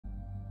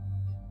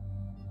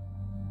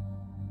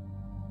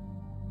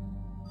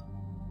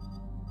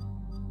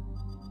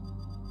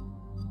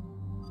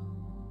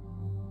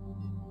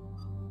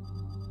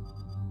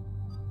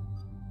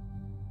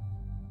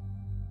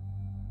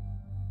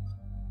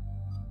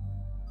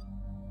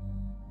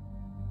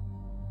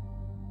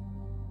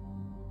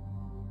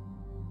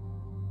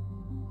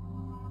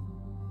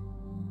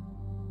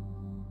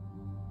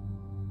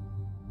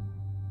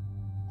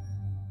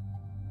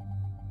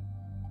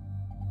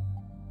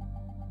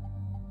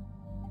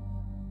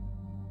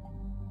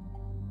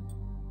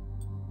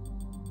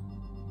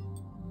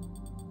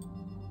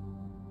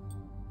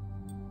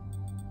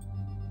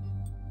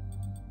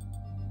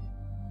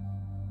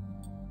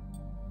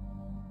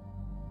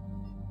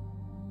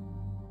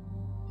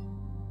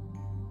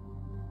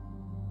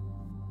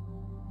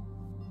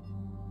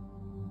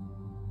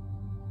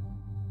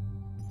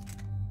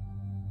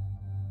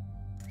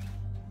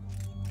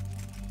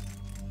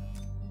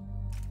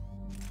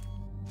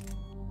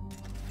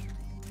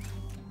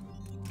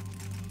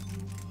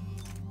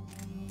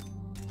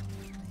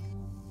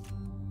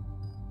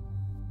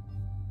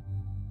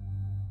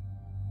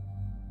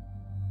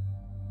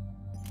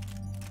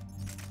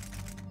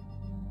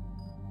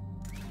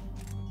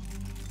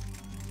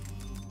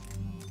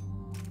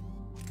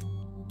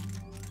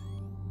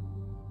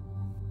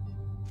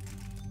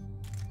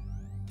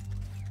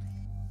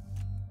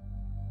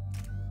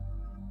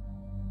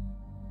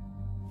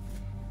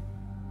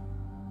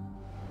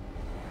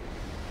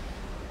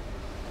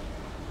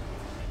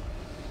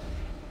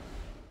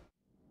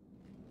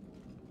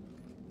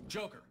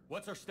Joker,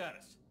 what's our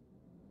status?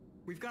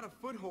 We've got a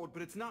foothold,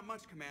 but it's not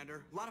much,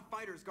 Commander. A lot of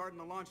fighters guarding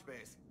the launch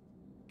base.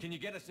 Can you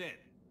get us in?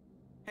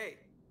 Hey,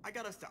 I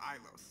got us to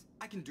Ilos.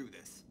 I can do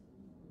this.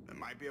 It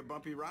might be a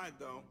bumpy ride,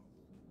 though.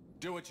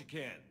 Do what you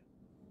can.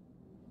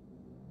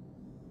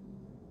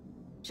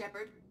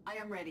 Shepard, I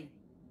am ready.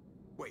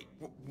 Wait,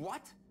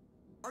 what?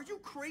 Are you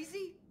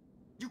crazy?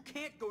 You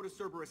can't go to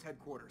Cerberus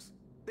headquarters.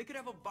 They could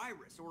have a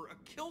virus or a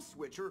kill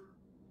switch or...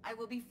 I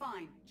will be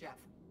fine, Jeff.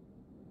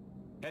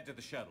 Head to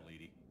the shuttle,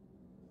 Edie.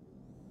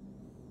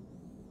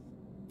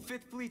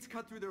 Fifth Fleet's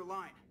cut through their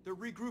line. They're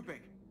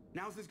regrouping.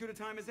 Now's as good a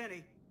time as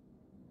any.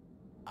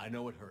 I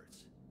know it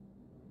hurts,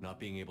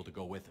 not being able to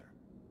go with her.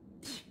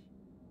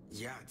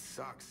 Yeah, it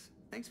sucks.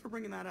 Thanks for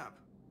bringing that up.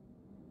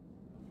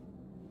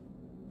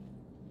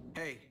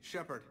 Hey,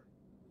 Shepard.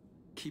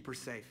 Keep her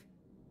safe.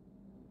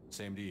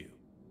 Same to you.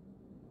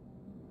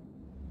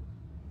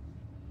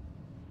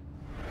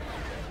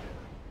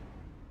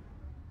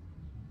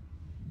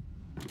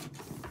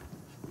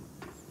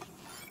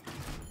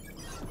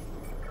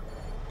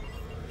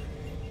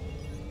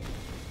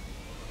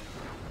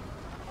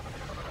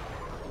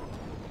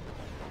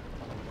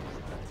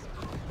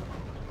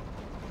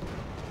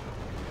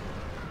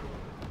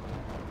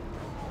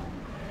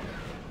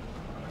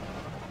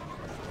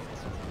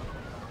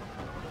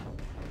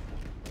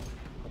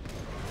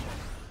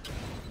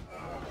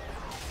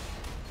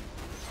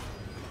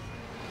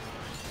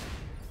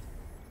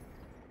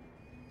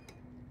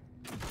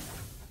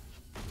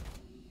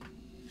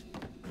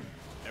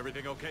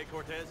 Everything okay,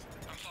 Cortez?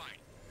 I'm fine.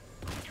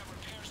 We got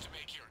repairs to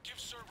make here. Give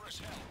Cerberus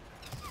hell.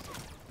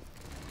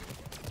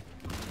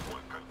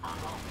 One confirmed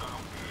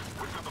hostile.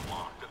 We've got them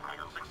locked at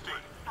Hangar 16.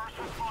 First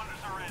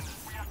responders are in.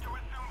 We have to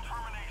assume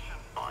termination.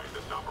 By the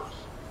numbers.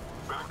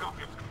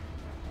 Backup is...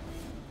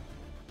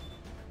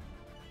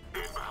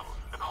 inbound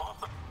and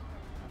hostile.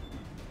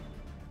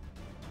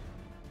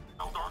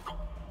 El Darko.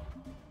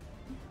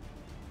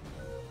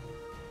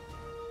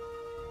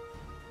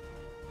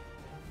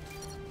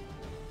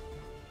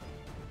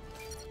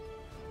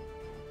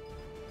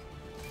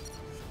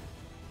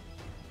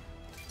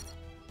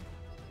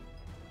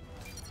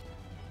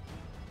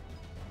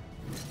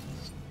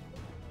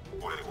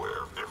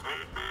 Anywhere, if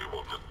need be,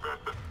 we'll just bet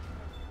the...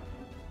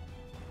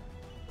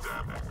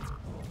 damn Hector.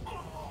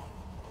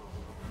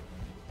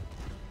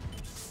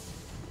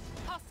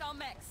 Hostile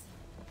mechs!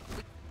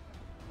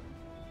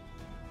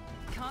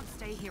 Can't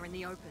stay here in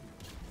the open.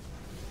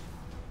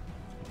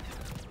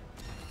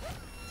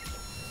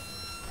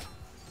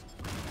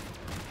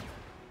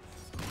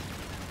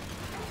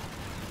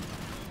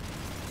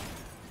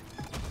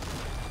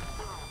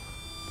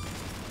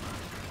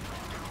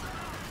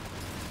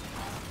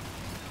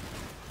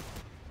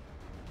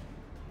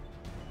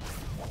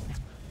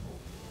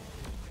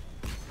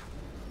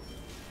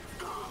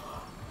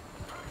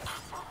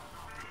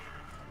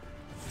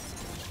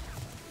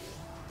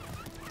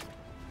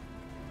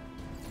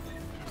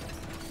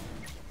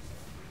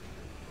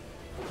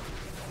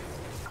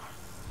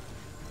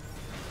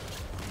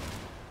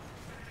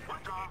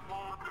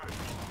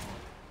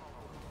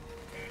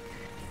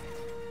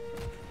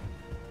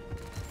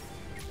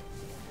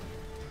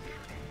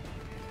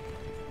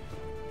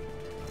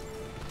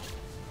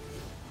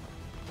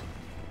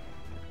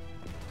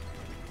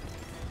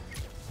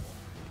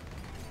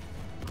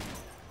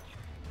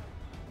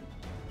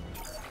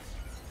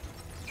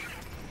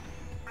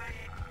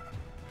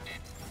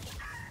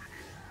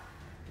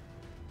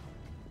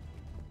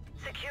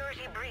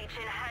 Security breach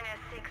in Hangar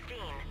 16.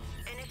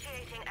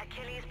 Initiating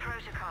Achilles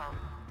Protocol.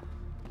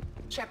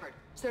 Shepard,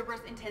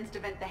 Cerberus intends to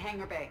vent the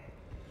hangar bay.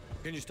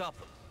 Can you stop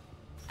them?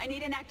 I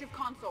need an active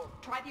console.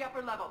 Try the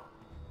upper level.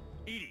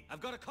 Edie, I've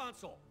got a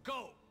console.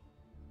 Go!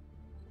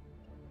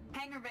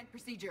 Hangar vent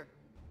procedure.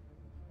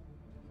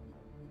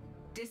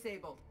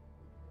 Disabled.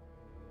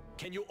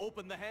 Can you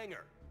open the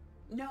hangar?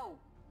 No.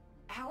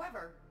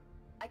 However,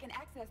 I can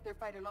access their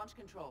fighter launch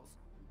controls.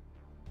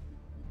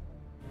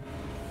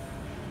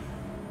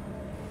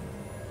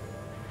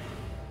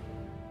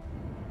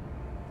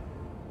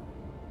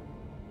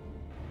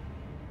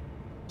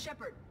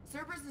 Shepard,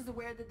 Cerberus is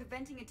aware that the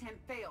venting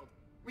attempt failed.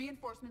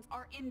 Reinforcements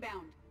are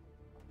inbound.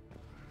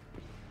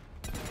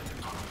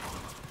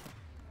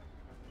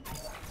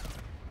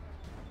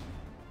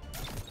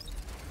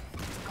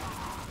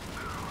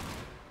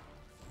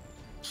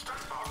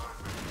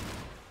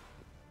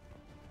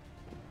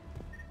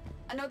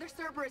 Another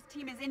Cerberus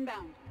team is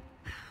inbound.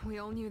 We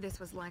all knew this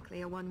was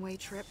likely a one-way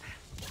trip.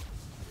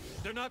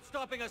 They're not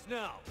stopping us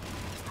now!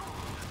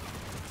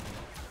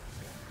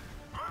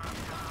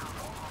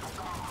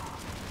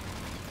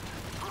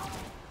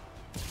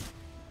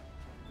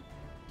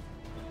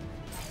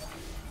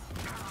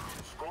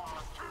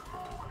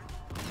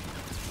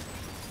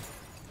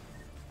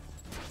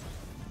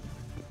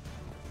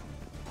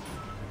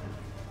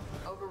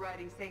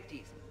 Overriding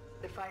safeties.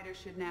 The fighters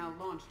should now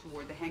launch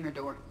toward the hangar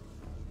door.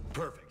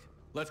 Perfect.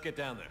 Let's get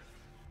down there.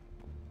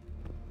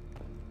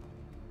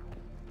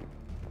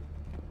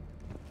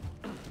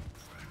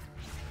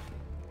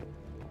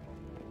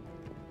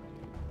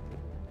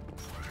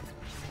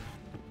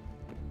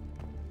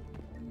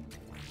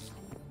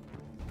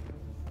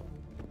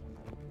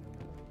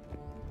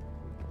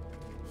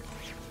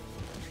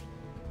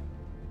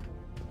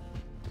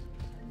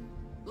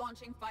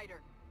 launching fighter.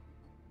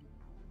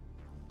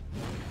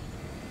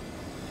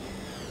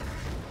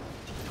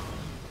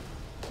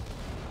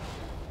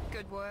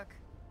 Good work.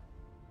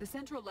 The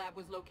central lab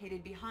was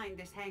located behind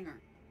this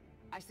hangar.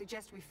 I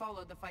suggest we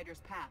follow the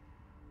fighter's path.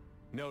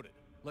 Noted.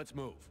 Let's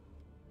move.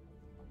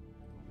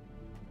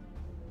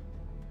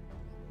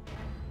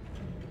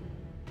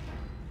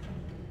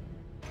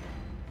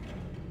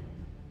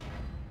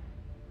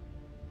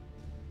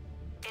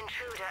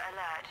 Intruder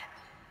alert.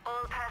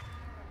 All personnel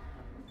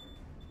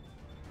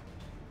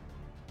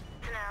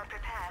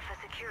prepare for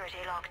security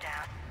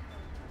lockdown.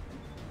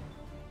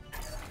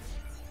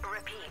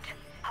 Repeat.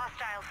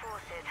 Hostile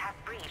forces have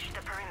breached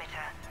the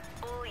perimeter.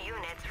 All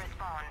units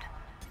respond.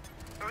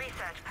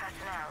 Research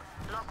personnel,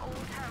 lock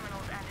all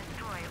terminals and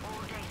destroy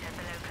all data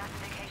below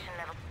classification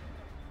level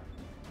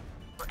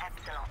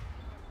Epsilon.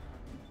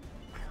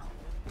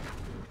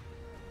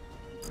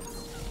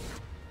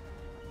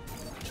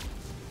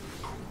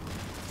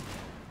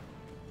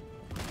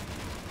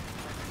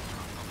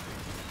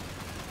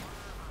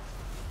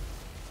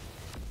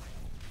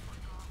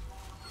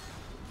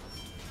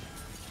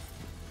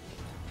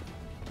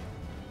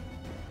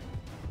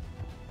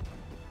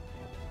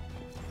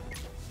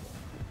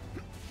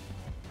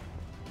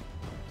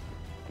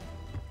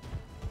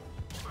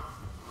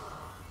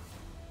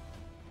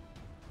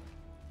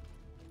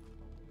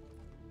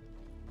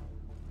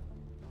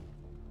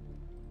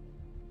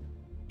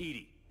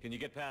 Edie, can you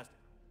get past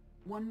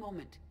it? One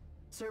moment.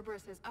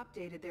 Cerberus has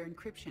updated their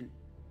encryption.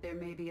 There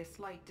may be a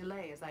slight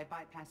delay as I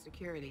bypass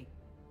security.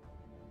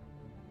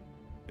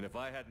 And if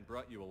I hadn't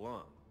brought you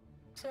along...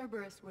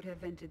 Cerberus would have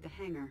vented the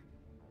hangar.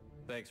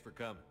 Thanks for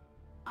coming.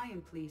 I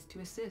am pleased to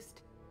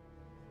assist.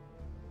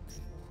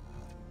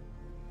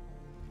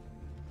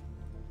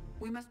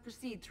 We must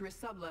proceed through a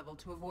sub-level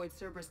to avoid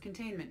Cerberus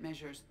containment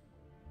measures.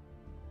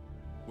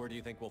 Where do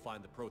you think we'll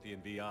find the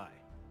Prothean VI?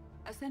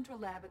 A central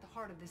lab at the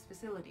heart of this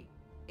facility.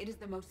 It is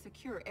the most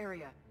secure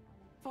area.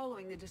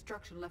 Following the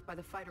destruction left by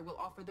the fighter will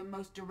offer the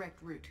most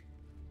direct route.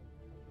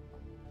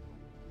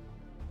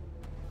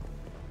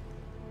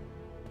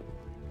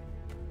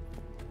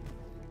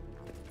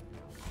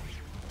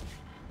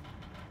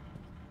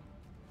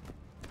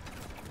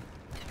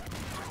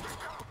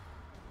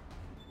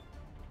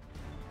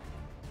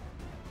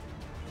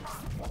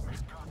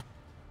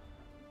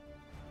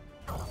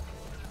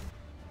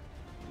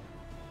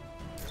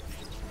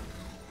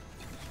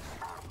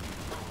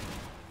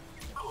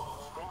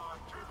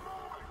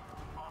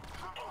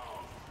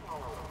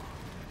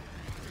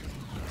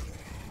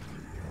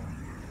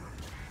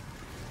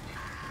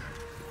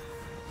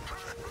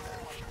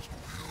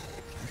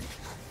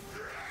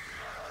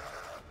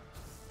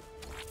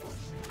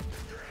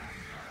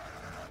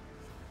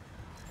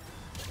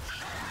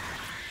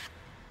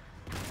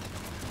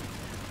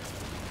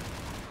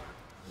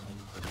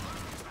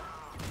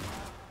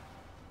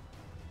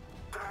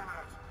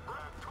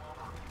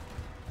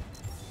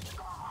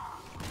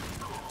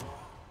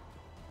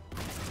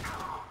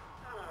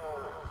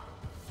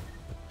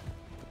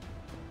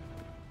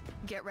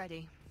 Get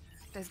ready.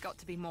 There's got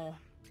to be more.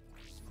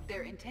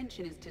 Their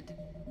intention is to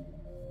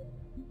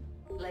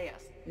delay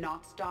us,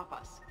 not stop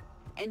us.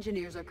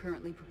 Engineers are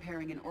currently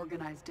preparing an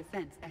organized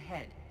defense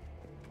ahead.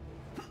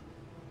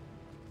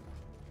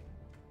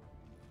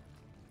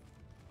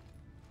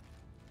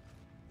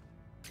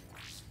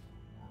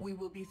 We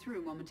will be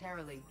through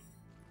momentarily.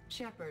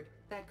 Shepard,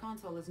 that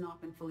console has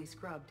not been fully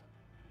scrubbed.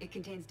 It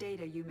contains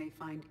data you may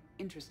find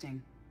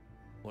interesting.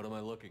 What am I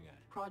looking at?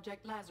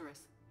 Project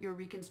Lazarus, your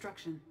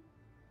reconstruction.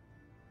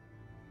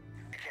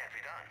 It can't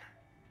be done.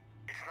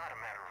 It's not a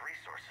matter of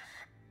resources.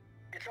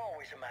 It's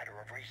always a matter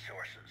of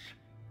resources.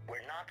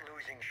 We're not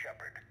losing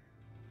Shepard.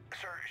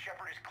 Sir,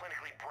 Shepard is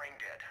clinically brain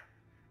dead.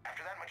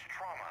 After that much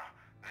trauma,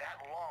 that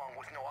long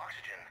with no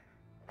oxygen,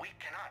 we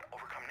cannot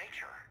overcome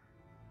nature.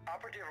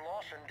 Operative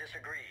Lawson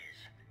disagrees.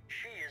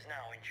 She is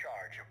now in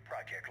charge of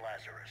Project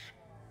Lazarus.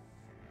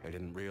 I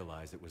didn't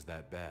realize it was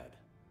that bad.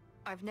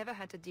 I've never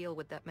had to deal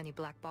with that many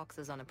black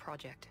boxes on a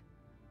project.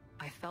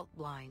 I felt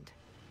blind.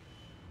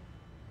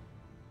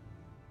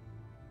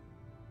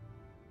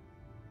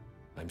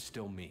 I'm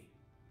still me.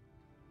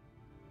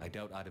 I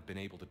doubt I'd have been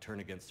able to turn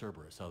against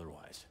Cerberus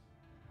otherwise.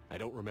 I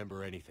don't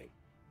remember anything.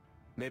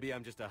 Maybe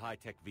I'm just a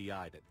high-tech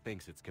VI that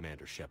thinks it's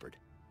Commander Shepard.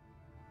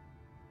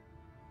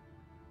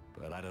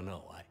 But I don't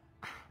know,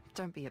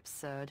 Don't be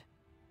absurd.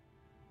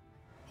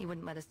 He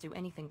wouldn't let us do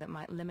anything that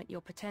might limit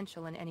your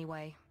potential in any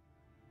way.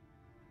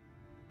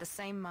 The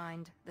same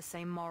mind, the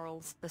same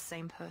morals, the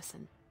same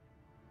person.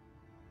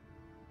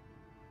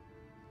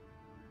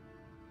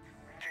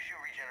 Tissue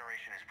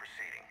regeneration is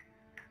proceeding.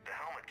 The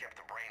helmet kept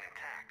the brain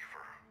intact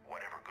for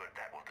whatever good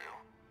that will do.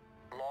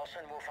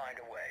 Lawson will find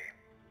a way.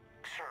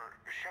 Sir,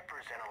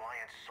 Shepard's an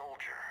Alliance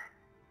soldier.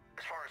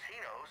 As far as he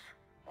knows,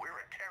 we're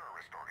a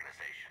terrorist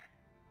organization.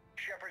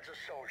 Shepard's a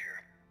soldier.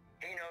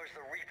 He knows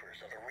the Reapers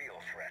are the real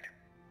threat.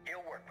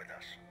 He'll work with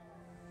us.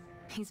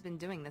 He's been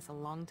doing this a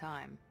long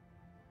time.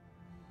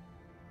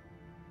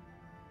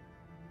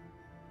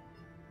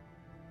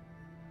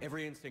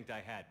 Every instinct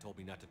I had told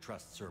me not to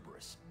trust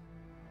Cerberus.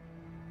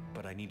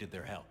 but I needed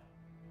their help.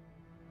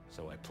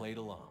 So I played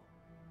along.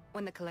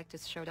 When the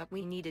Collectors showed up,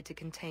 we needed to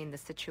contain the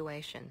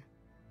situation.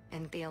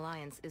 And the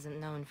Alliance isn't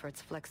known for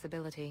its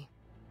flexibility.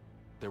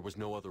 There was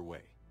no other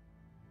way.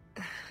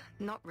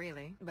 Not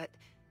really, but...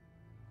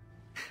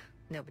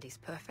 nobody's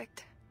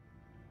perfect.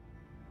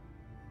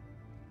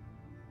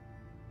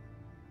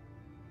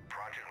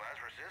 Project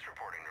Lazarus is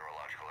reporting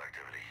neurological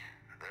activity.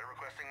 They're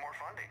requesting more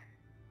funding.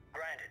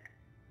 Granted.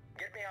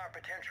 Get me our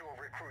potential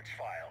recruits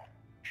file.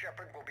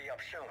 Shepard will be up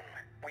soon.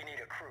 We need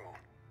a crew.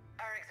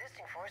 Our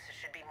existing forces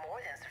should be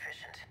more than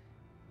sufficient.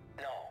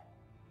 No.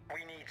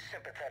 We need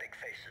sympathetic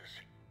faces.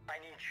 I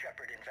need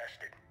Shepard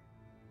invested.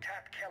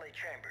 Tap Kelly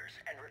Chambers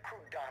and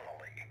recruit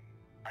Donnelly.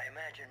 I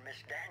imagine Miss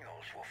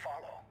Daniels will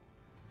follow.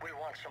 We'll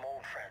want some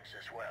old friends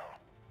as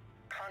well.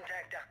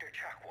 Contact Dr.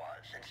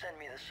 Chakwas and send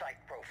me the psych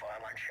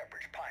profile on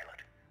Shepard's pilot,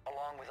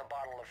 along with a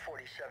bottle of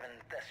 47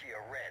 Thessia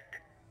Red.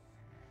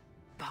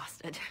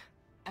 Bastard.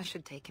 I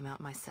should take him out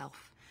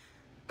myself.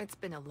 It's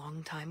been a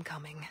long time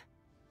coming.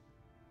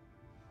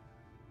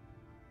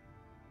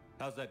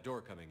 How's that door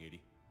coming,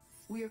 Edie?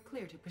 We are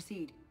clear to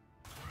proceed.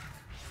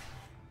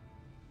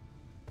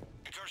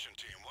 Incursion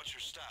team, what's your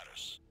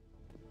status?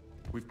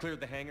 We've cleared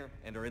the hangar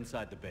and are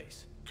inside the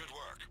base. Good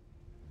work.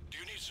 Do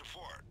you need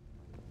support?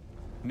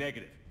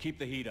 Negative. Keep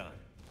the heat on.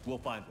 We'll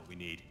find what we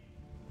need.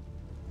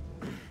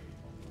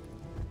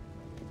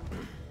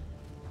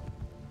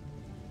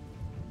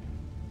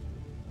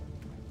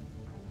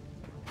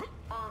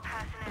 All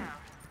personnel.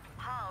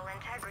 Hull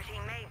integrity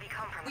may be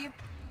compromised.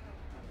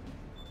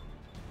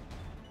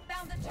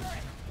 Found the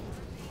turret!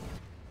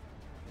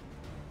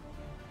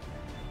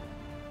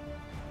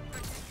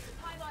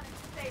 Pylon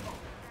is disabled.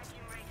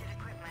 Vacuum-rated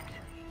equipment.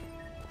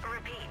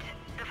 Repeat.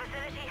 The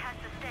facility has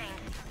sustained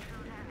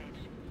structural damage.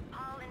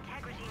 Hull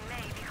integrity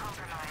may be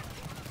compromised.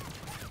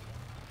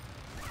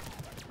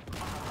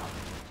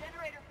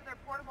 Generator for their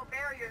portable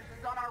barriers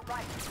is on our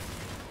right.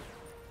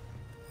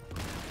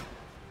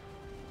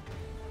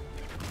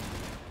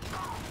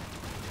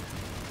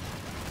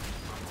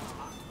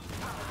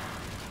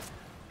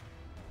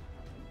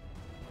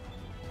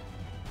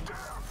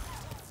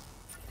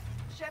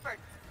 Shepard,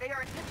 they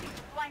are attempting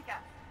to flank us.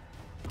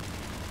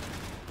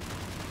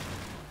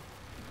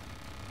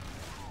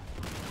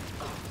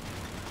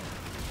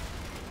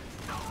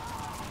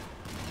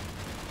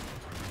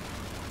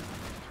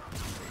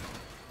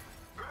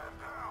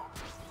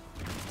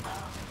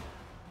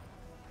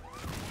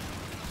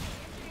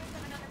 Engineers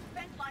have another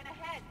fence line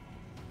ahead.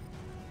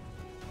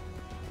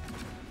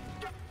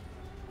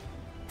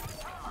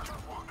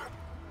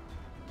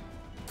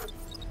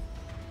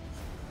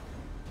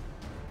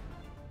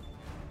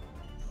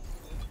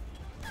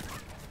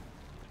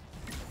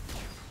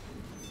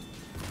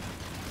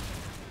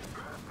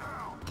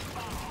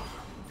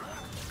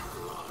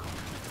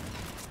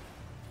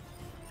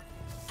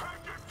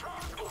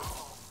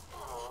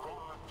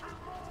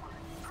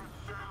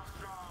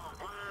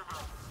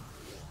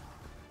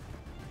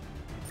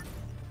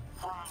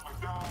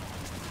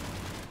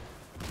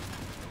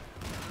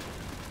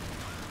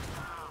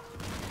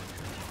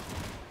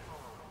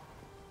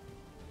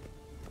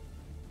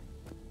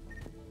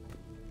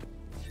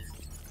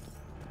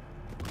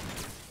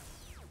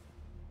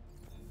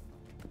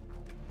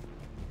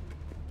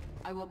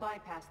 I will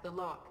bypass the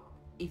lock.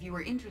 If you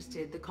are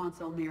interested, the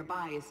console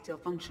nearby is still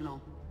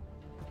functional.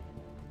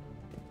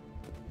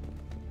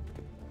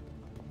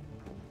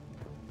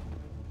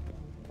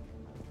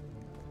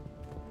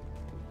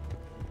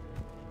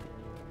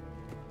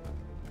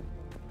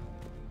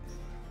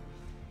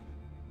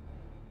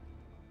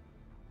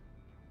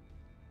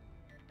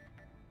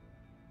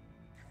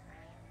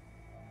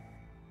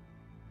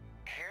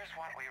 Here's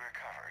what we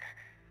recovered.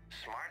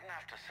 Smart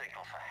enough to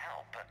signal for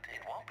help, but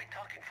it won't be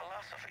talking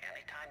philosophy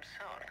anytime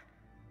soon.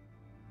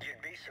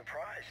 You'd be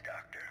surprised,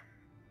 Doctor.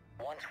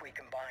 Once we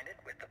combine it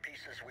with the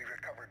pieces we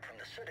recovered from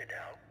the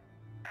Citadel...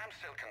 I'm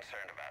still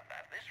concerned about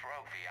that. This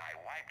rogue VI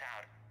wiped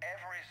out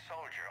every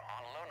soldier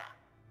on Luna.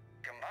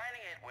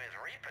 Combining it with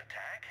Reap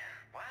Attack,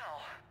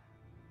 well...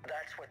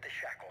 That's what the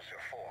shackles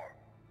are for.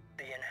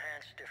 The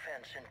enhanced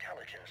defense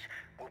intelligence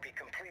will be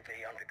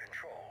completely under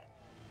control.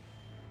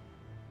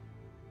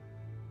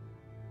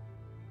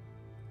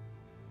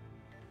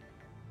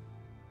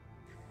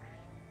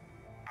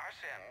 Our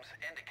sims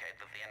indicate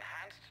that the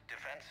enhanced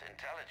defense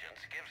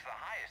intelligence gives the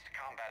highest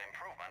combat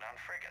improvement on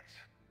frigates.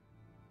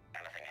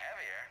 Anything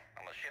heavier,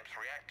 and the ships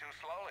react too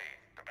slowly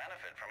to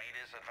benefit from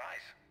Edie's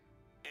advice.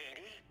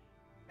 Edie?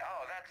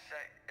 Oh, that's,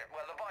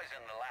 well, the boys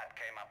in the lab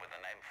came up with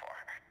a name for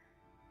her.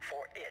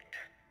 For it.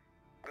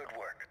 Good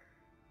work.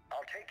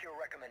 I'll take your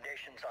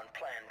recommendations on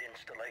planned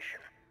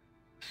installation.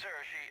 Sir,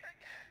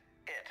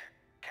 it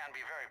can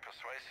be very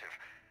persuasive.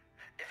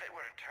 If it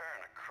were to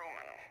turn a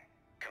crewman,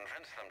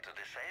 convince them to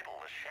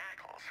disable the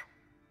shackles,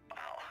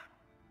 well...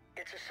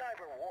 It's a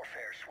cyber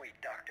warfare suite,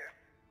 Doctor.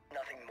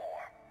 Nothing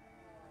more.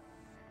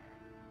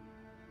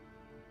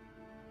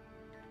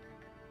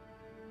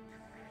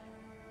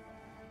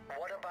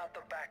 What about the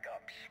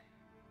backups?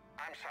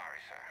 I'm sorry,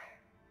 sir.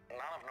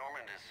 none of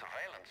Normandy's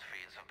surveillance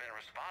feeds have been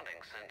responding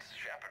since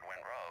Shepard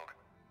went rogue.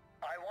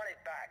 I want it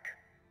back.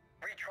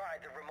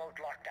 Retried the remote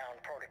lockdown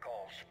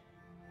protocols.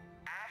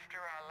 After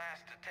our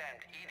last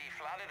attempt, Edie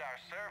flooded our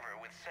server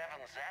with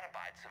 7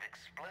 zettabytes of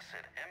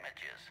explicit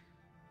images.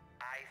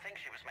 I think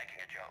she was making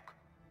a joke.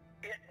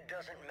 It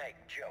doesn't make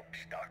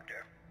jokes,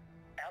 Doctor.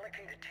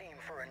 Allocate a team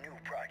for a new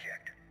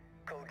project.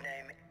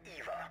 Codename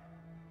Eva.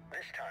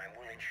 This time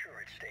we'll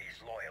ensure it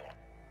stays loyal.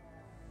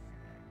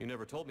 You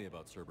never told me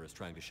about Cerberus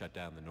trying to shut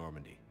down the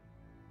Normandy.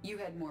 You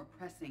had more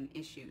pressing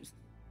issues.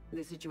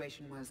 The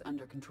situation was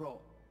under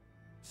control.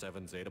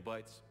 7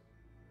 zettabytes?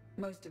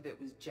 Most of it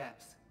was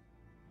Jeff's.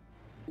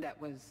 That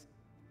was...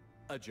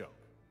 a joke.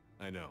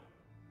 I know.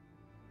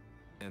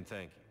 And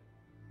thank you.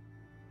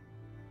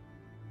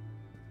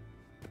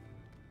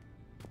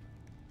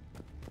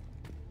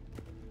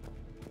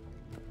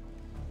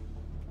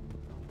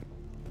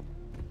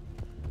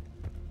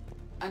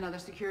 Another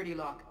security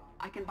lock.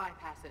 I can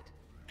bypass it.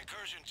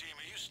 Incursion team,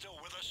 are you still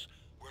with us?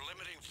 We're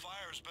limiting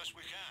fire as best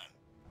we can.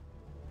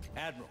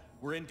 Admiral,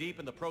 we're in deep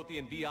and the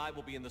Prothean VI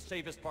will be in the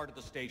safest part of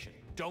the station.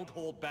 Don't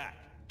hold back.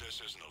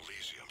 This isn't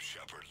Elysium,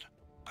 Shepard.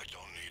 I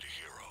don't need a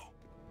hero.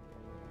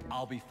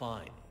 I'll be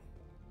fine.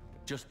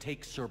 Just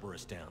take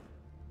Cerberus down.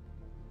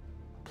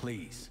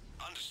 Please.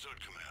 Understood,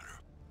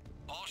 Commander.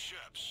 All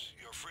ships,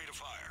 you're free to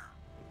fire.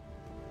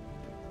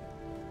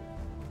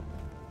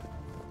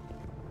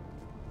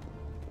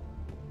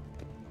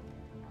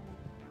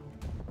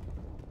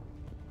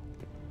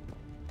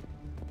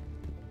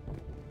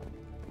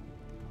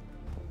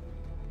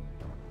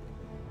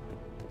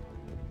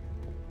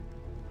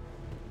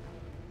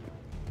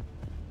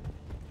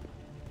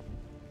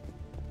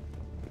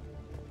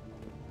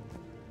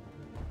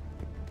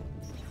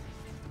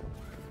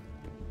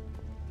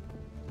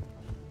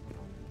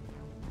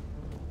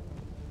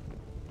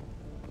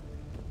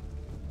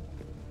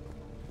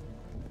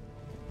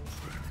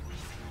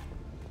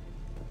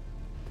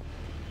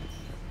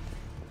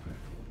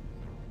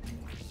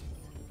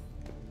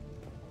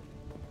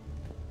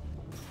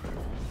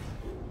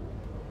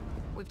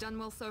 We've done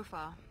well so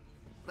far.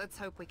 Let's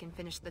hope we can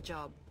finish the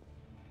job.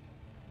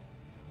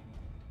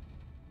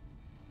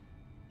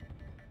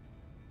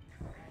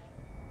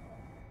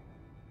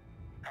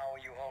 How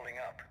are you holding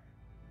up?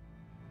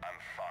 I'm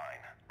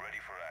fine. Ready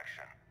for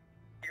action.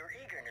 Your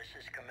eagerness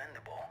is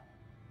commendable,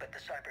 but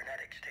the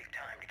cybernetics take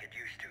time to get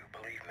used to,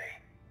 believe me.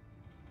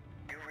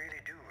 You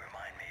really do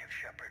remind me of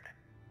Shepard.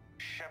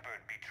 Shepard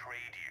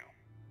betrayed you.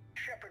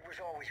 Shepard was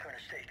always going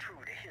to stay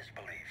true to his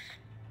beliefs.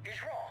 He's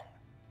wrong,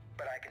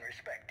 but I can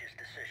respect his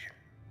decision.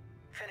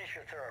 Finish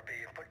your therapy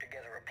and put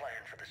together a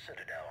plan for the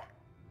Citadel.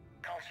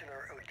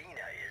 Counselor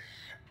Udina is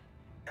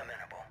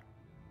amenable.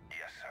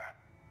 Yes, sir.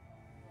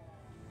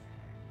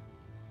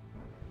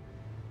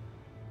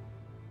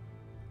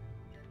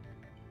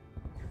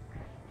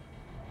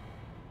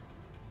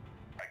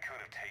 I could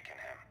have taken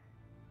him.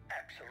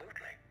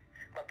 Absolutely.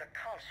 But the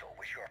Council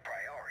was your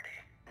priority,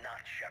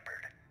 not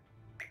Shepard.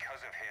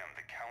 Because of him,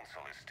 the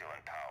Council is still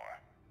in power.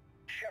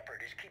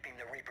 Shepard is keeping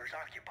the Reapers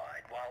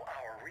occupied while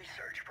our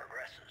research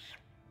progresses.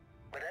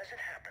 But as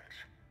it happens,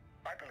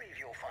 I believe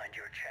you'll find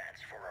your chance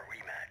for a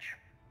rematch.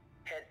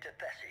 Head to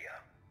Thessia.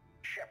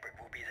 Shepard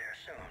will be there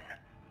soon,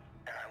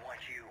 and I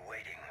want you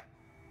waiting.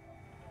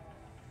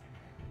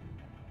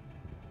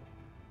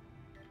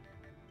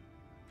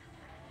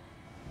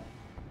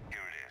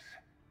 Here it is.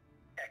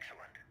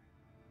 Excellent.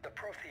 The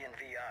Prothean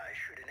VI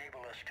should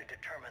enable us to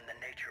determine the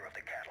nature of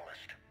the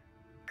catalyst.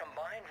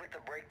 Combined with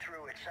the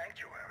breakthrough at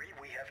Sanctuary,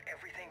 we have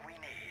everything we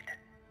need.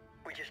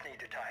 We just need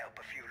to tie up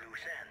a few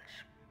loose ends.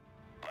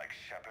 Like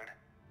Shepard,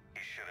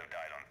 he should have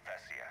died on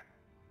Thessia.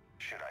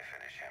 Should I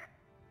finish him?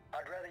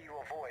 I'd rather you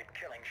avoid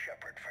killing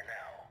Shepard for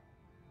now,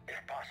 if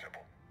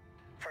possible.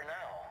 For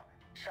now,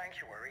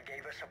 Sanctuary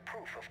gave us a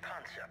proof of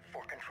concept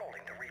for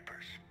controlling the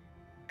Reapers.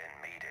 And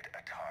made it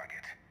a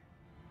target.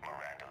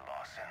 Miranda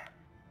Lawson.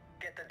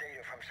 Get the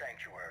data from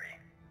Sanctuary.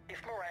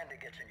 If Miranda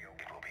gets in you...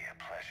 It will be a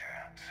pleasure,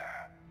 sir.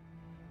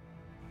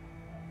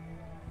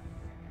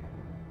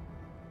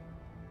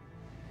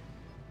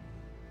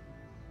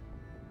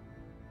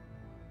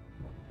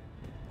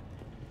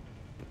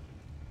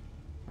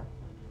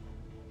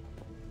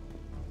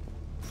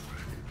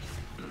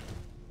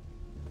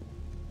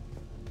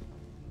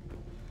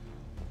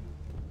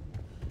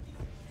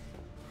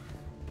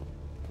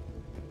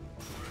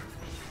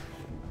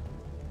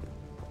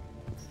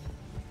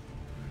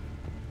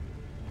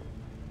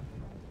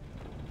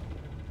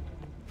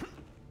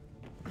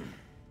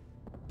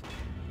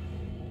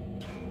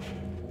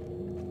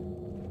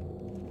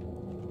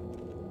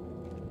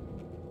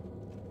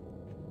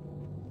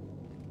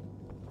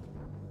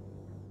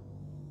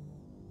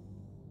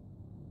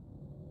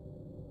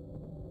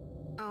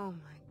 Oh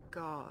my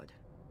god.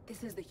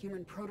 This is the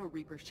human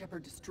proto-reaper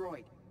Shepard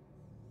destroyed.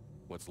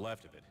 What's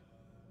left of it?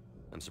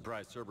 I'm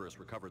surprised Cerberus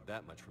recovered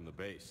that much from the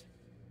base.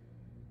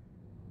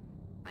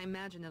 I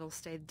imagine it'll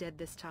stay dead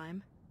this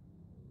time.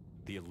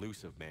 The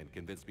elusive man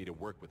convinced me to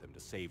work with him to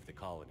save the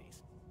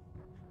colonies.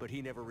 But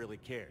he never really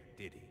cared,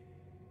 did he?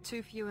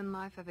 Too few in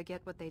life ever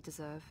get what they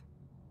deserve.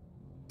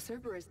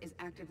 Cerberus is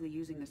actively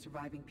using the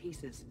surviving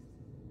pieces.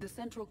 The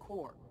central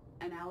core,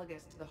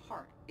 analogous to the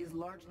heart, is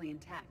largely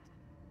intact.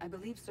 I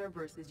believe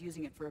Cerberus is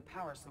using it for a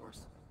power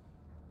source.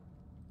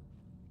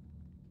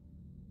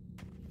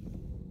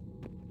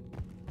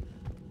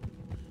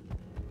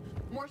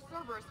 More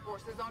Cerberus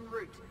forces en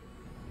route.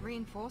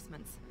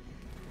 Reinforcements.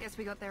 Guess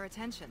we got their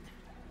attention.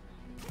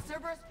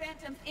 Cerberus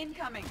Phantoms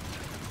incoming!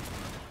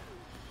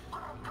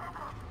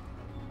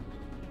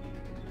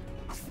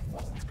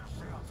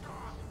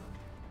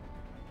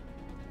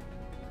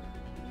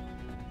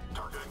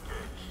 Target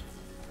engaged.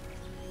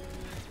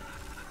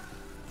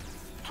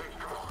 Take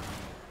cover.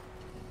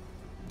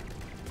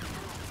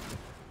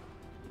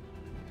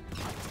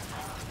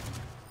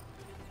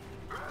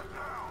 Man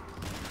down.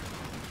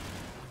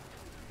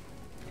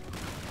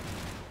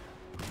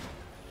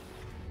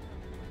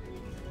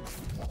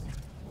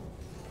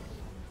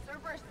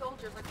 Cerberus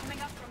soldiers are coming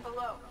up from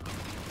below.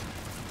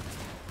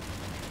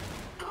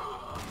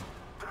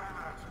 Damn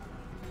it.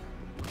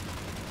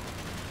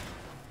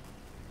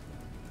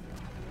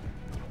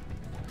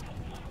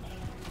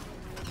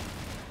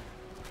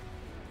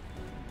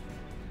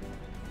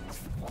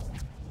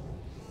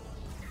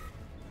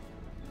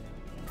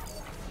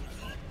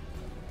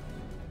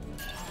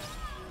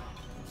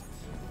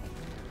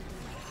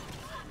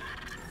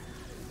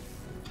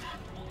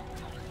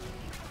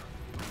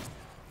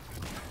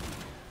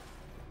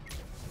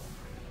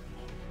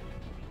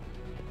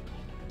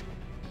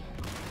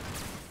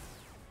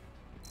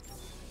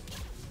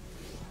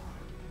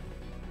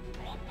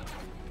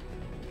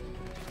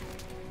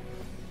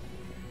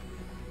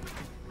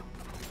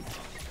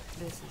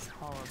 This is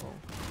horrible.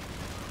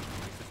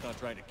 It's not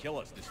trying to kill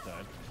us this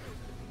time.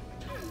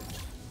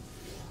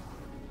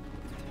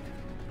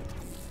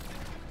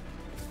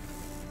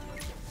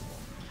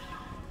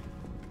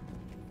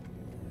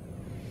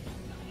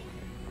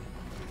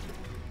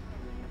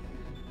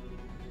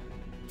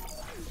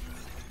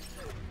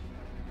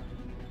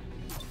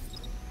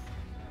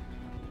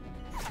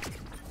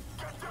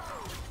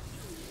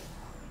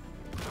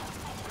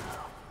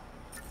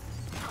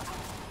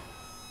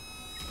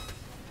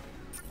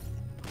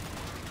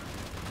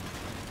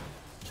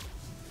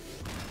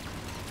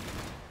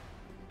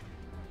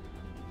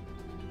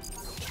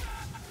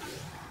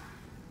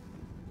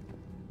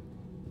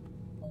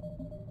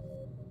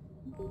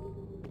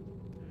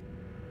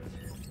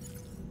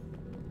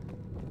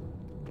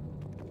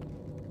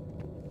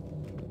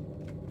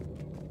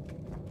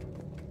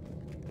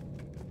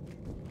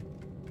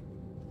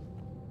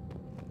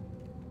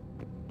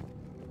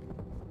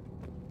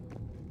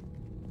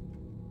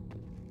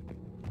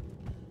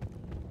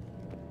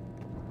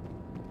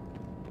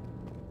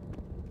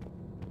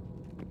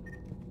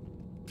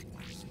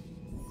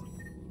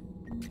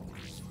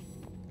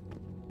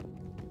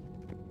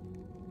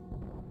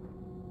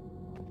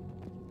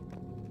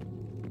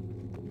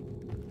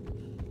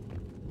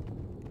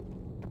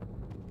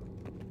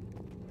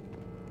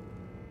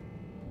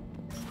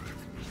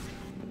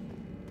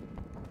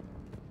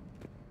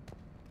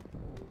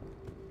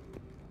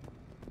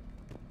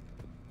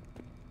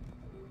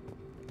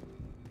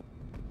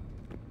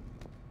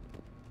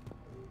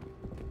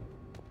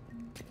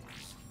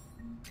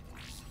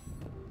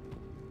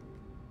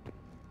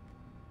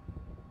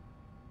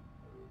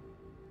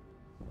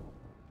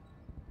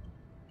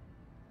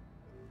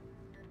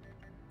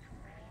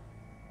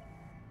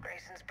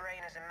 Grayson's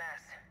brain is a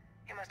mess.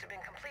 He must have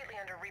been completely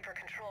under Reaper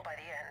control by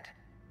the end.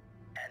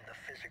 And the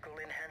physical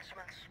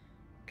enhancements?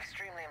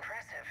 Extremely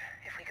impressive,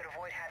 if we could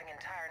avoid having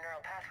entire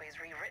neural pathways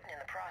rewritten in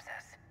the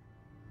process.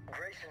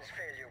 Grayson's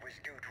failure was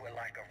due to a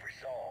lack of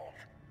resolve.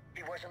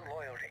 He wasn't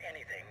loyal to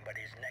anything but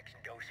his next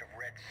dose of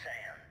red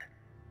sand.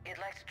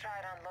 You'd like to try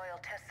it on loyal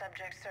test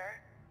subjects, sir?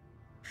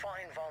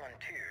 Find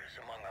volunteers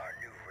among our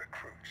new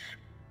recruits.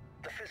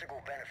 The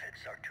physical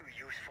benefits are too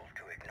useful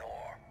to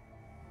ignore.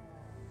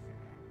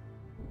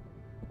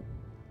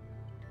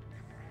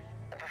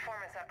 The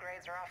performance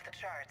upgrades are off the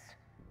charts.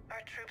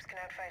 Our troops can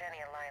outfight any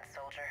Alliance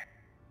soldier.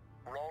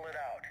 Roll it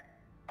out.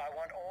 I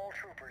want all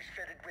troopers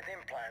fitted with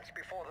implants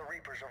before the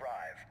Reapers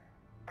arrive.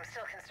 I'm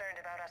still concerned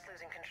about us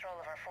losing control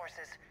of our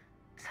forces.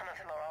 Some of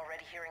them are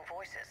already hearing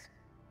voices.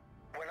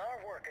 When our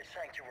work at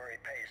Sanctuary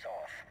pays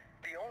off,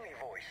 the only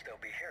voice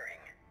they'll be hearing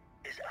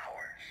is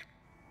ours.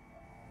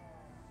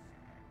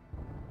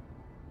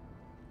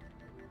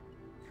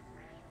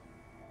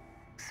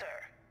 Sir,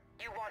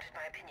 you wanted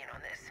my opinion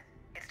on this.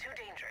 It's too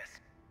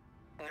dangerous.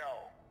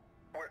 No,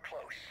 we're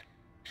close.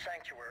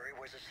 Sanctuary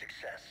was a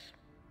success.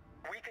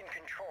 We can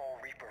control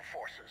Reaper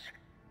forces.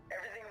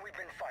 Everything we've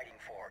been fighting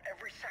for,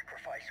 every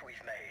sacrifice we've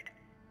made,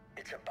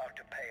 it's about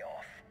to pay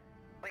off.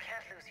 We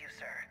can't lose you,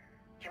 sir.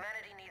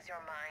 Humanity needs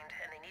your mind,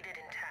 and they need it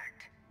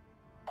intact.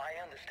 I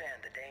understand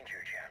the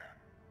danger, Jana.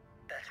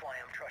 That's why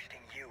I'm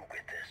trusting you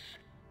with this.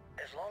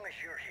 As long as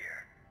you're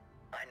here,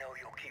 I know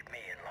you'll keep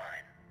me in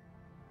line.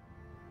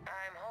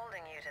 I'm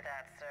holding you to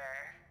that, sir.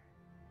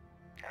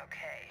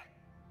 Okay.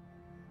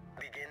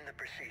 Begin the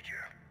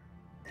procedure.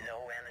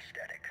 No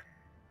anesthetic.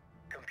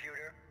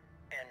 Computer,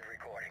 end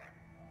recording.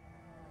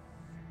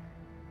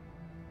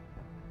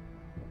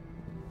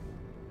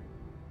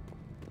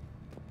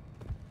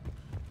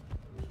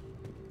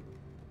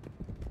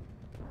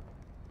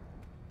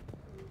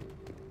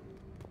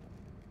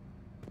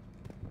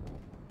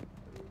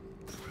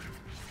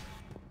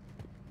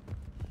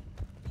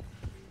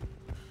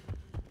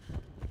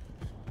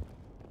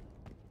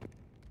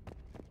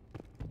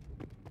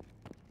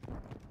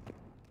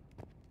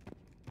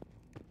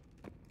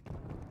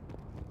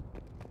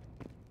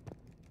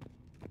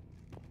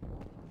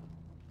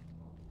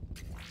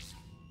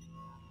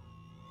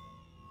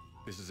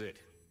 This is it.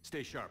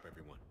 Stay sharp,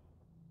 everyone.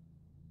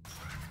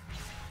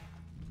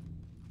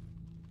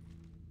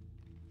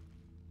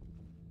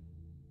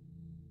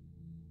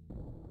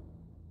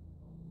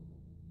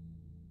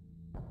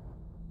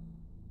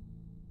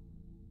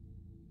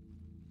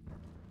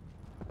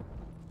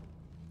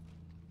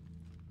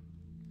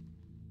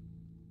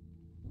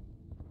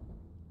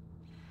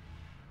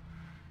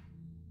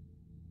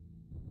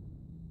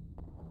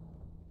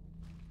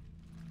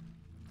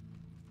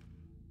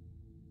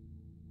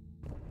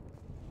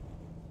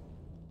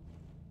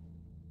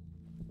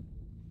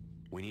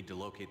 We need to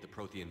locate the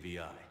Prothean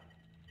VI.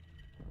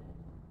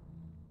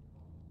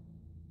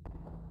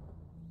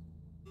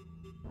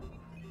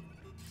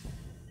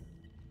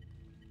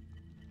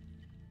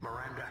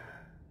 Miranda,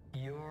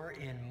 you're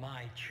in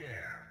my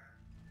chair.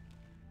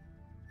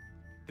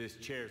 This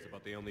chair's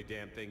about the only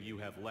damn thing you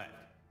have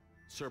left.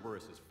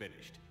 Cerberus is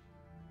finished.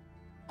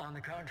 On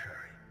the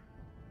contrary,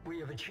 we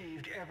have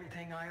achieved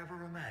everything I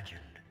ever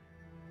imagined.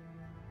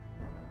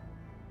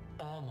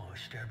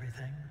 Almost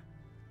everything.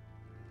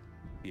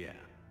 Yeah.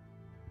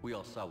 We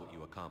all saw what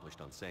you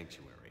accomplished on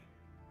Sanctuary.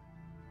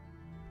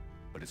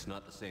 But it's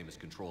not the same as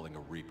controlling a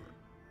Reaper.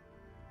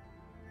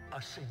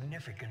 A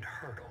significant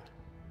hurdle.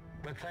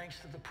 But thanks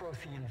to the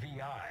Prothean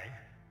VI,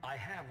 I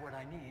have what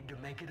I need to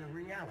make it a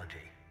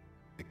reality.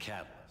 The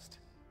Catalyst.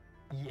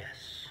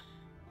 Yes.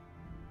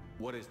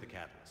 What is the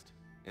Catalyst?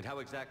 And how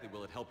exactly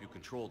will it help you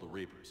control the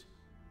Reapers?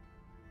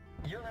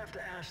 You'll have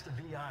to ask the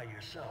VI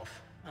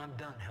yourself. I'm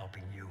done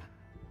helping you.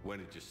 When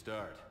did you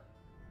start?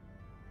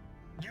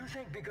 You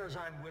think because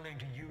I'm willing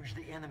to use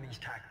the enemy's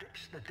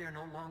tactics that they're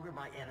no longer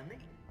my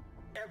enemy?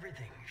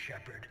 Everything,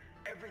 Shepard,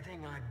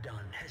 everything I've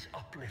done has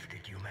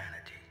uplifted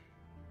humanity.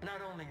 Not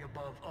only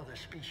above other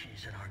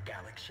species in our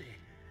galaxy,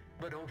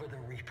 but over the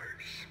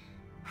Reapers.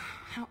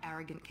 How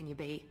arrogant can you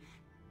be?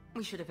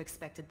 We should have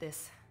expected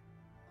this.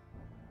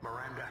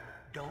 Miranda,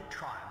 don't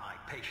try my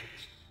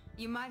patience.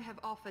 You might have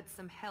offered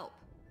some help.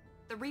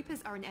 The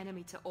Reapers are an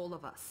enemy to all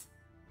of us.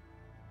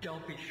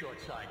 Don't be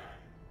short-sighted.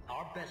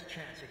 Our best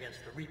chance against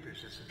the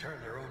Reapers is to turn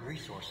their own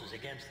resources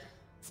against them.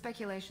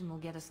 Speculation will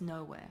get us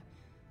nowhere.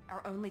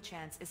 Our only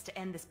chance is to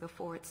end this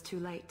before it's too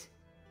late.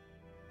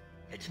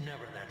 It's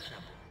never that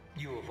simple.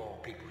 You of all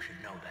people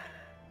should know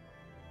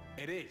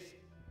that. It is.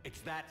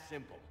 It's that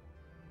simple.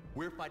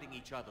 We're fighting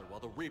each other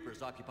while the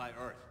Reapers occupy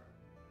Earth.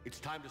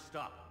 It's time to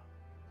stop.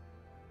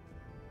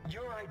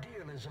 Your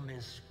idealism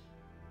is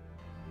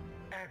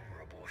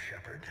admirable,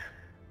 Shepard.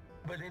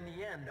 But in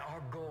the end,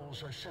 our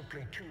goals are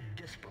simply too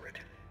disparate.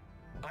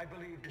 I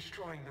believe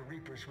destroying the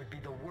Reapers would be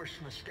the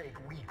worst mistake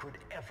we could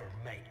ever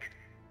make.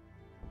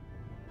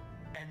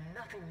 And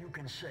nothing you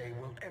can say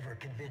will ever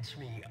convince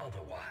me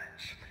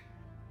otherwise.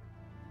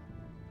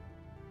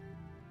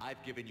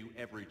 I've given you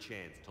every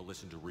chance to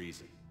listen to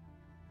reason.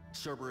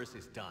 Cerberus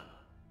is done.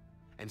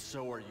 And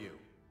so are you.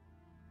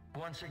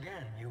 Once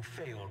again, you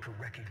fail to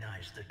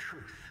recognize the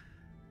truth.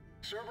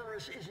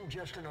 Cerberus isn't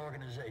just an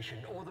organization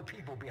or the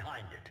people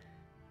behind it.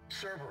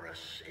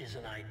 Cerberus is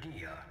an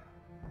idea.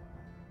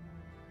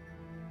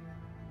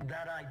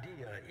 That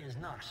idea is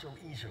not so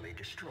easily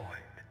destroyed.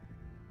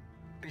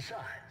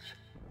 Besides,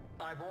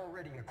 I've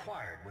already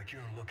acquired what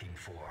you're looking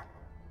for.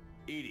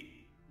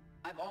 Edie.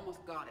 I've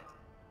almost got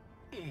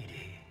it.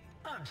 Edie,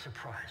 I'm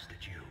surprised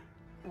at you.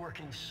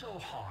 Working so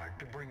hard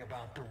to bring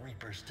about the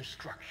Reaper's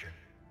destruction.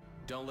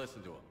 Don't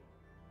listen to him.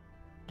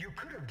 You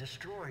could have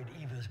destroyed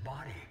Eva's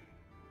body,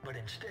 but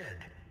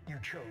instead, you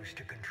chose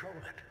to control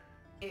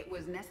it. It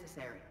was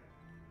necessary.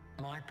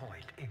 My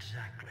point,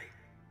 exactly.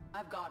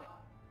 I've got it.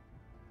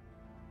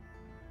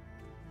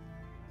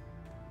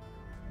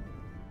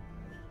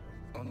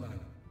 Online.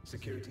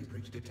 Security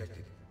breach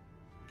detected.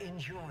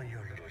 Enjoy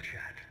your little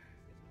chat,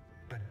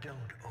 but don't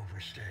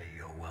overstay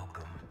your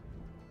welcome.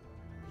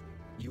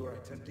 You are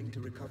attempting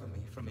to recover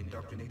me from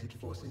indoctrinated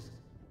forces?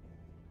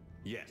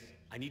 Yes.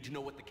 I need to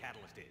know what the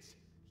catalyst is.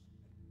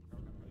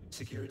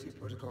 Security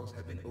protocols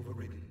have been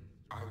overridden.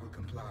 I will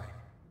comply.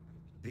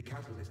 The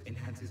catalyst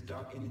enhances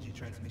dark energy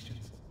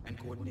transmissions and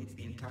coordinates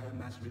the entire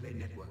mass relay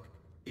network.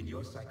 In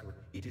your cycle,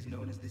 it is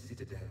known as the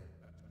Citadel.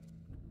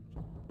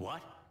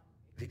 What?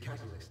 The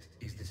catalyst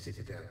is the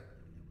Citadel.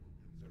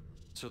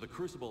 So the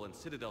Crucible and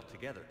Citadel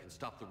together can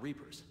stop the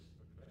Reapers?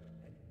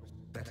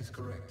 That is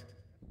correct.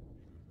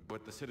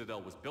 But the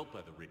Citadel was built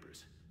by the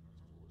Reapers.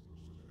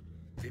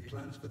 The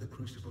plans for the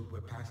Crucible were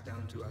passed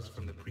down to us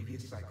from the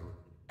previous cycle,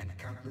 and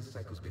countless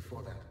cycles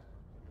before that.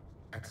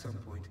 At some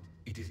point,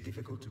 it is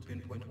difficult to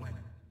pinpoint when,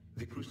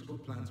 the Crucible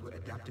plans were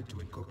adapted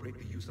to incorporate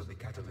the use of the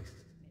catalyst.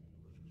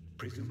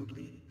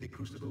 Presumably, the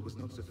Crucible was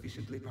not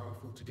sufficiently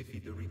powerful to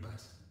defeat the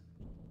Reapers.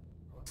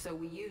 So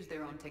we use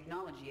their own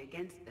technology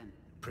against them.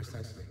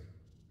 Precisely.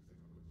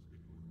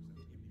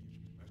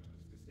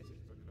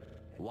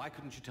 Why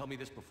couldn't you tell me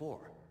this before?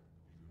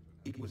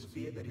 It was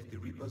feared that if the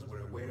Reapers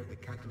were aware of the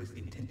catalyst's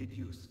intended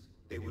use,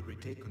 they would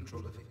retake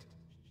control of it.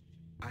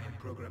 I am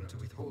programmed to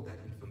withhold that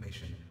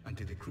information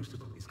until the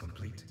Crucible is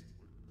complete.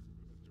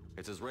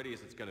 It's as ready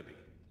as it's gonna be.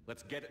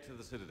 Let's get it to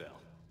the Citadel.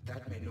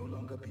 That may no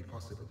longer be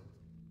possible.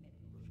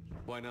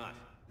 Why not?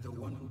 The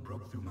one who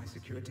broke through my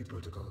security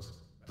protocols,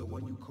 the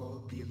one you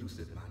call the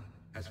Elusive Man,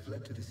 has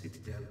fled to the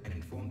Citadel and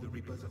informed the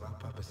Reapers of our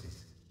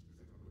purposes.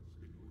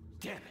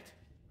 Damn it!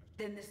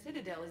 Then the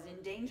Citadel is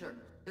in danger.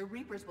 The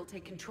Reapers will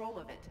take control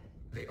of it.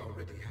 They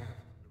already have.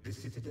 The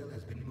Citadel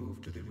has been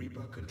moved to the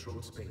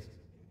Reaper-controlled space.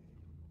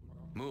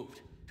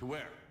 Moved? To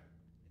where?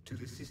 To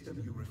the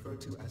system you refer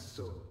to as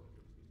Sol.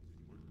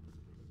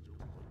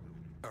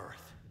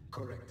 Earth.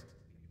 Correct.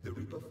 The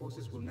Reaper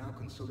forces will now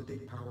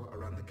consolidate power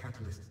around the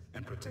catalyst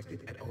and protect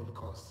it at all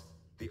costs.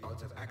 The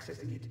odds of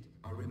accessing it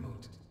are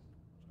remote.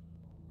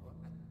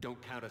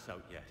 Don't count us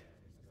out yet.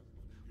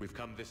 We've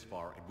come this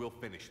far and we'll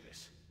finish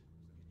this.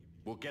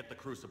 We'll get the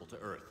Crucible to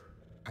Earth.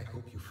 I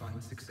hope you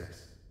find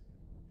success.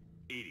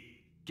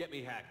 EDI, get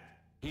me Hackett.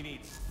 He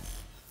needs...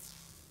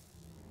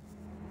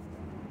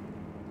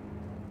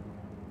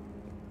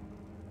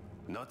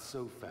 Not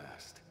so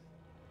fast.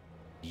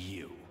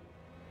 You.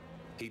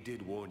 He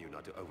did warn you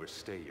not to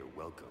overstay your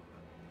welcome.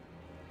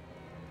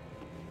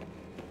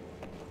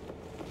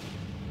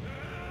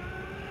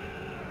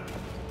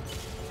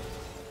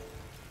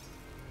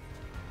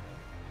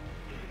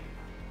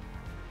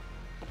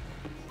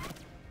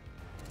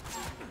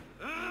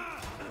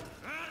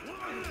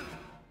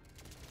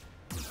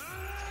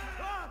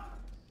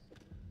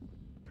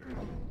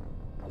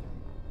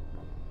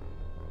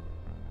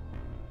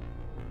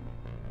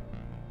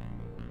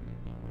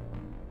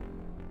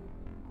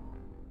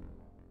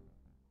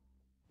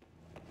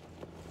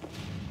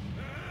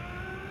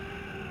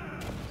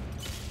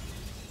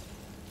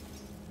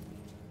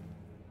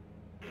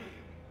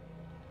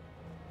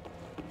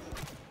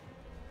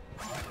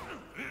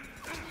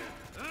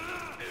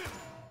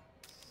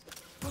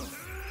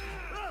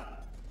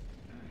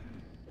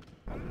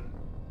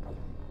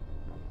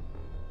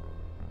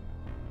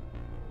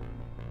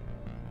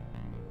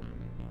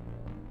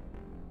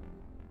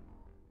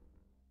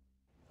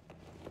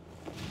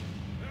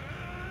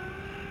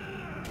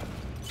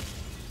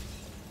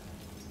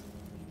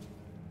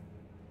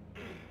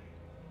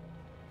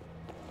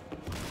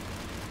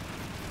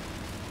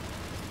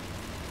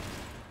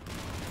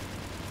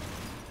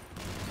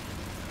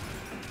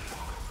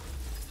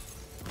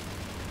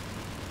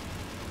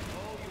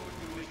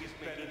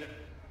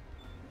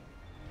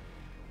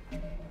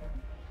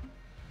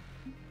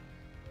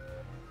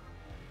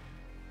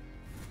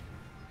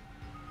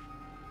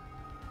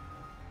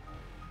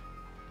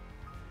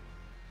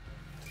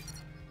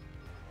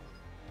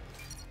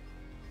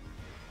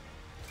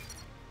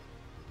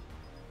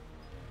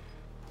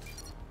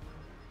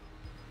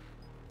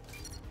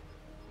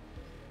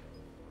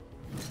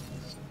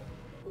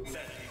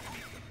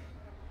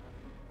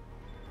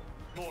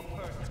 More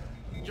perfect.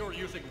 You're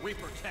using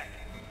Reaper tech.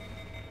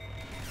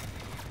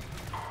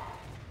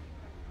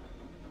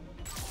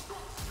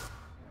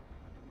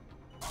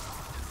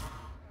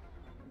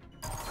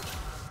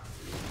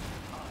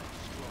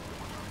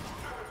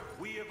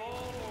 We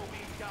evolve or we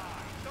die.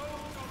 Those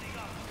are the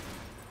options.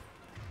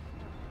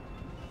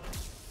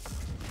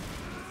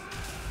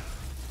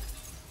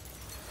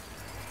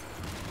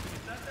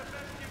 Is that the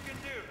best you can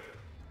do?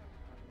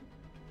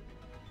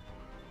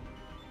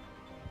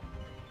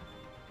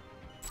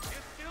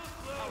 You're still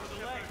slow. How are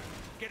the legs?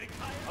 Getting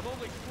tired? I'm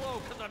only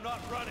slow because I'm not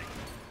running.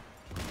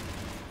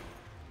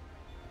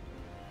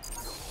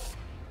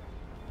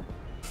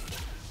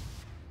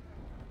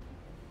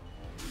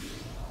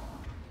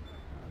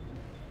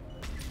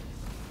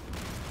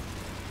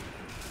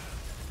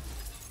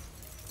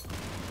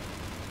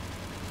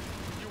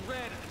 You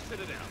ran at the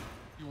Citadel.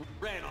 You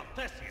ran on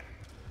Thessia.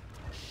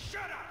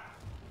 Shut up!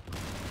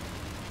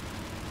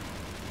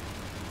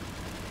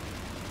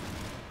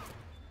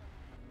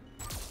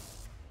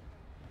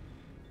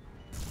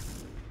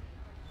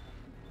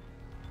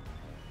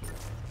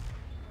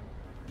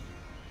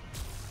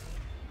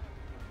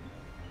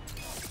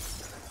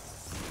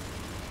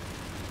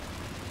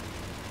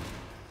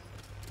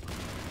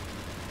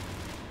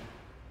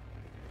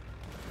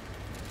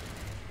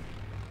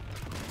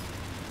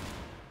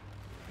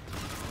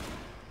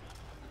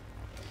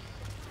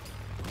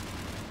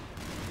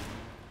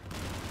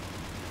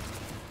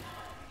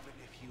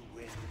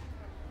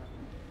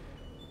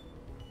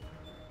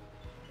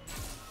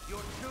 You're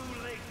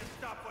too late to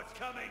stop what's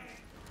coming!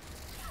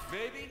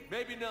 Maybe,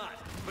 maybe not.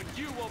 But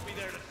you won't be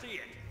there to see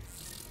it.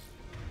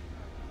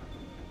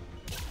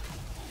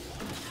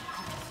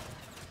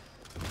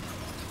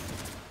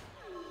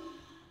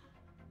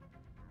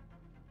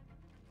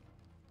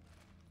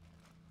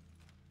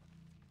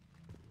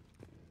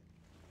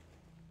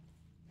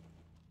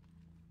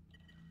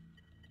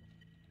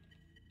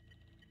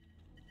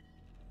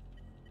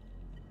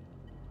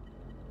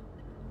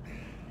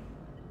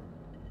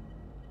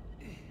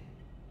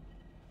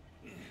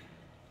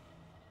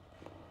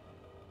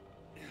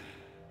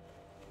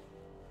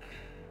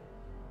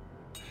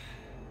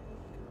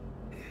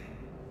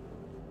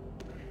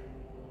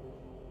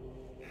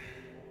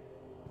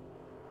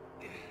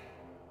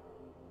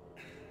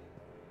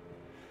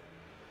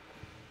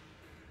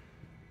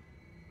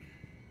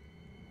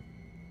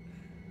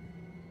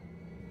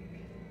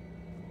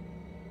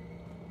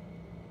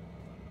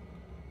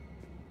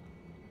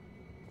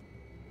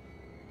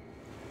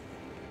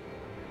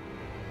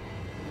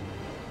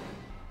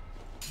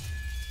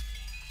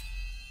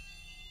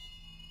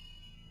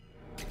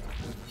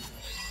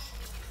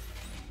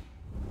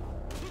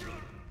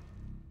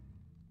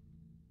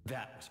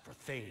 was for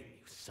Thane, you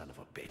son of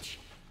a bitch.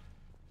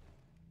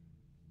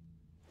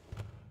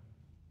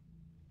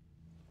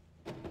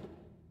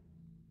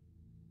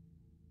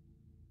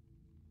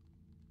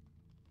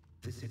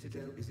 The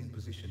Citadel is in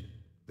position.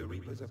 The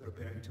Reapers are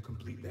preparing to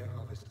complete their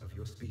harvest of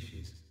your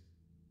species.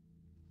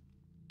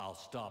 I'll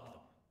stop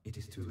them. It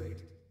is too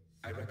late.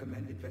 I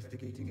recommend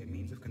investigating a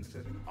means of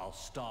conserving... I'll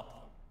stop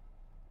them.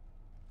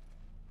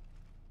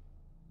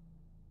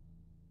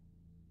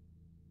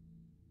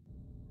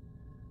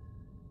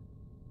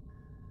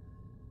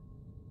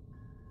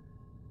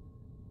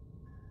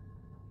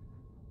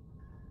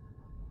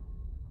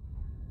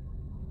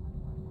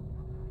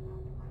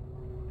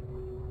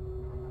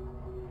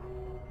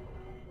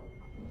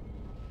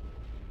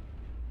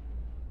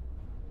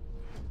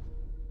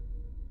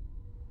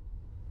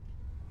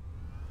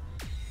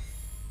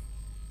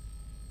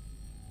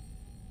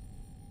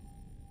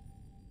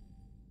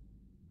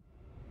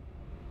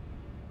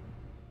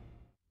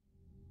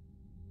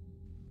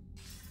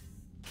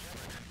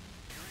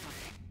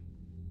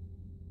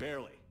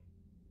 Barely.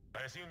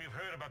 I assume you've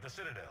heard about the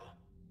Citadel.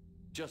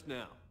 Just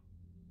now.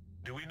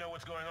 Do we know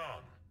what's going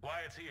on?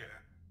 Why it's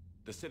here?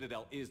 The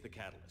Citadel is the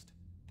catalyst.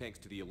 Thanks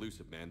to the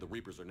Elusive Man, the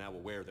Reapers are now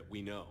aware that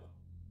we know.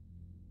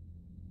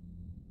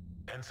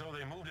 And so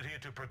they moved it here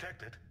to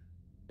protect it?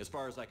 As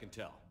far as I can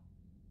tell.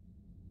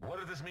 What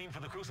does this mean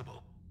for the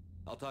Crucible?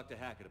 I'll talk to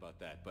Hackett about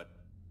that, but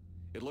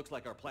it looks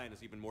like our plan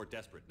is even more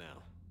desperate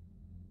now.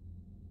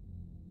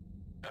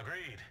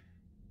 Agreed.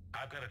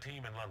 I've got a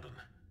team in London.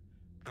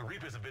 The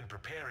Reapers have been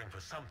preparing for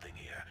something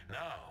here.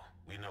 Now,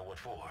 we know what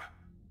for.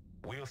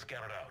 We'll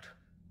scout it out.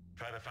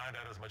 Try to find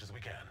out as much as we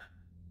can.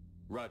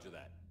 Roger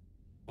that.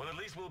 Well, at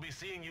least we'll be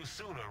seeing you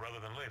sooner rather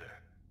than later.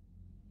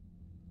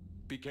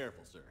 Be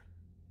careful, sir.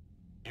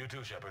 You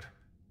too, Shepard.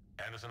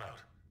 Anderson out.